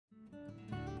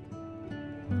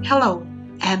Hello,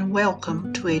 and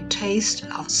welcome to A Taste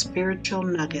of Spiritual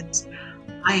Nuggets.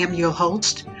 I am your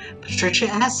host, Patricia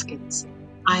Askins.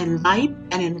 I invite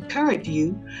and encourage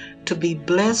you to be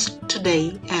blessed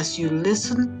today as you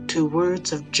listen to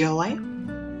words of joy,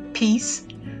 peace,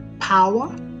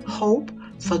 power, hope,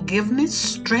 forgiveness,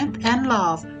 strength, and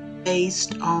love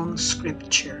based on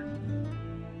Scripture.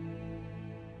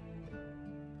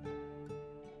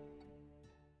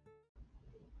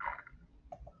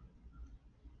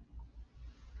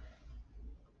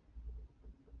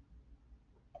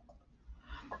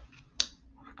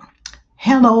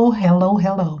 Hello, hello,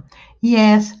 hello.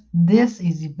 Yes, this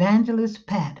is Evangelist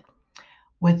Pat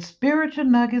with Spiritual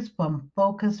Nuggets from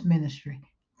Focus Ministry.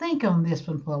 Think on this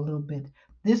one for a little bit.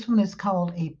 This one is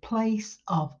called A Place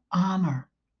of Honor.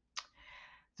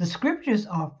 The scriptures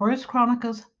are First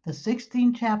Chronicles, the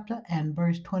 16th chapter, and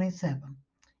verse 27.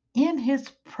 In his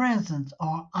presence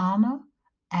are honor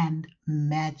and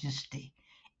majesty.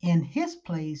 In his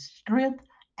place, strength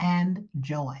and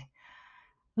joy.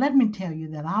 Let me tell you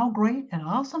that our great and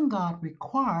awesome God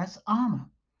requires honor.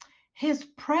 His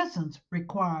presence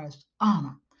requires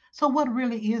honor. So, what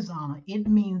really is honor? It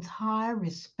means high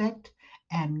respect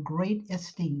and great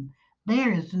esteem.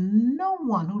 There is no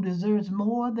one who deserves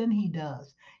more than he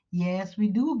does. Yes, we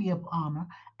do give honor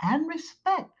and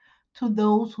respect to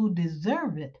those who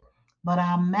deserve it, but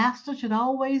our master should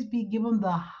always be given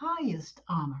the highest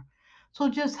honor. So,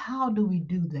 just how do we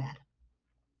do that?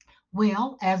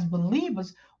 Well, as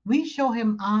believers, we show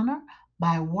him honor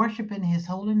by worshiping his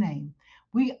holy name.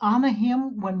 We honor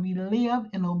him when we live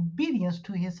in obedience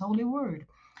to his holy word.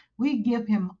 We give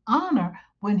him honor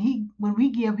when we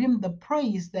give him the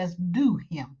praise that's due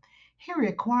him. He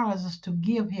requires us to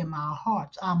give him our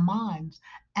hearts, our minds,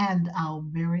 and our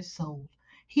very soul.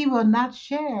 He will not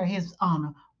share his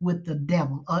honor with the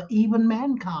devil or even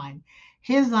mankind.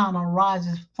 His honor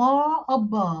rises far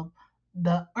above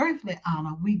the earthly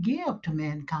honor we give to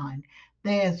mankind.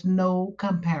 There's no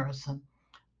comparison.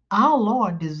 Our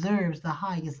Lord deserves the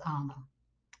highest honor.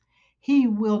 He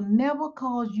will never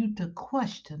cause you to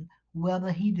question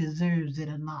whether he deserves it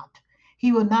or not.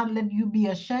 He will not let you be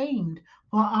ashamed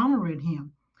for honoring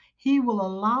him. He will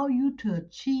allow you to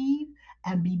achieve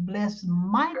and be blessed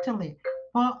mightily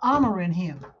for honoring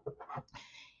him.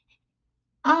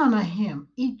 Honor him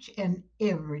each and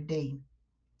every day.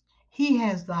 He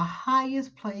has the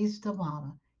highest place of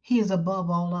honor. He is above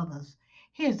all others.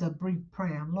 Here's a brief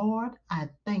prayer. Lord, I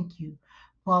thank you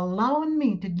for allowing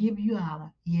me to give you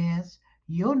honor. Yes,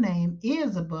 your name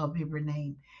is above every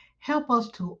name. Help us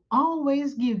to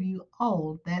always give you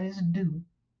all that is due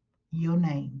your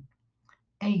name.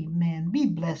 Amen. Be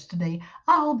blessed today.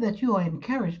 I hope that you are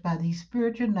encouraged by these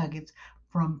spiritual nuggets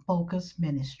from Focus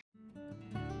Ministry.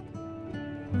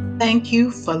 Thank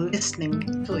you for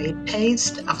listening to A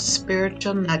Taste of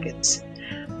Spiritual Nuggets.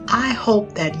 I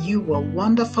hope that you were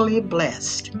wonderfully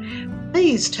blessed.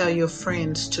 Please tell your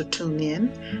friends to tune in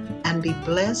and be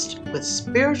blessed with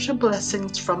spiritual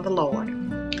blessings from the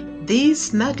Lord.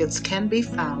 These nuggets can be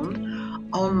found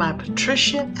on my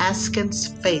Patricia Askins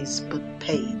Facebook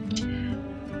page.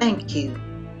 Thank you.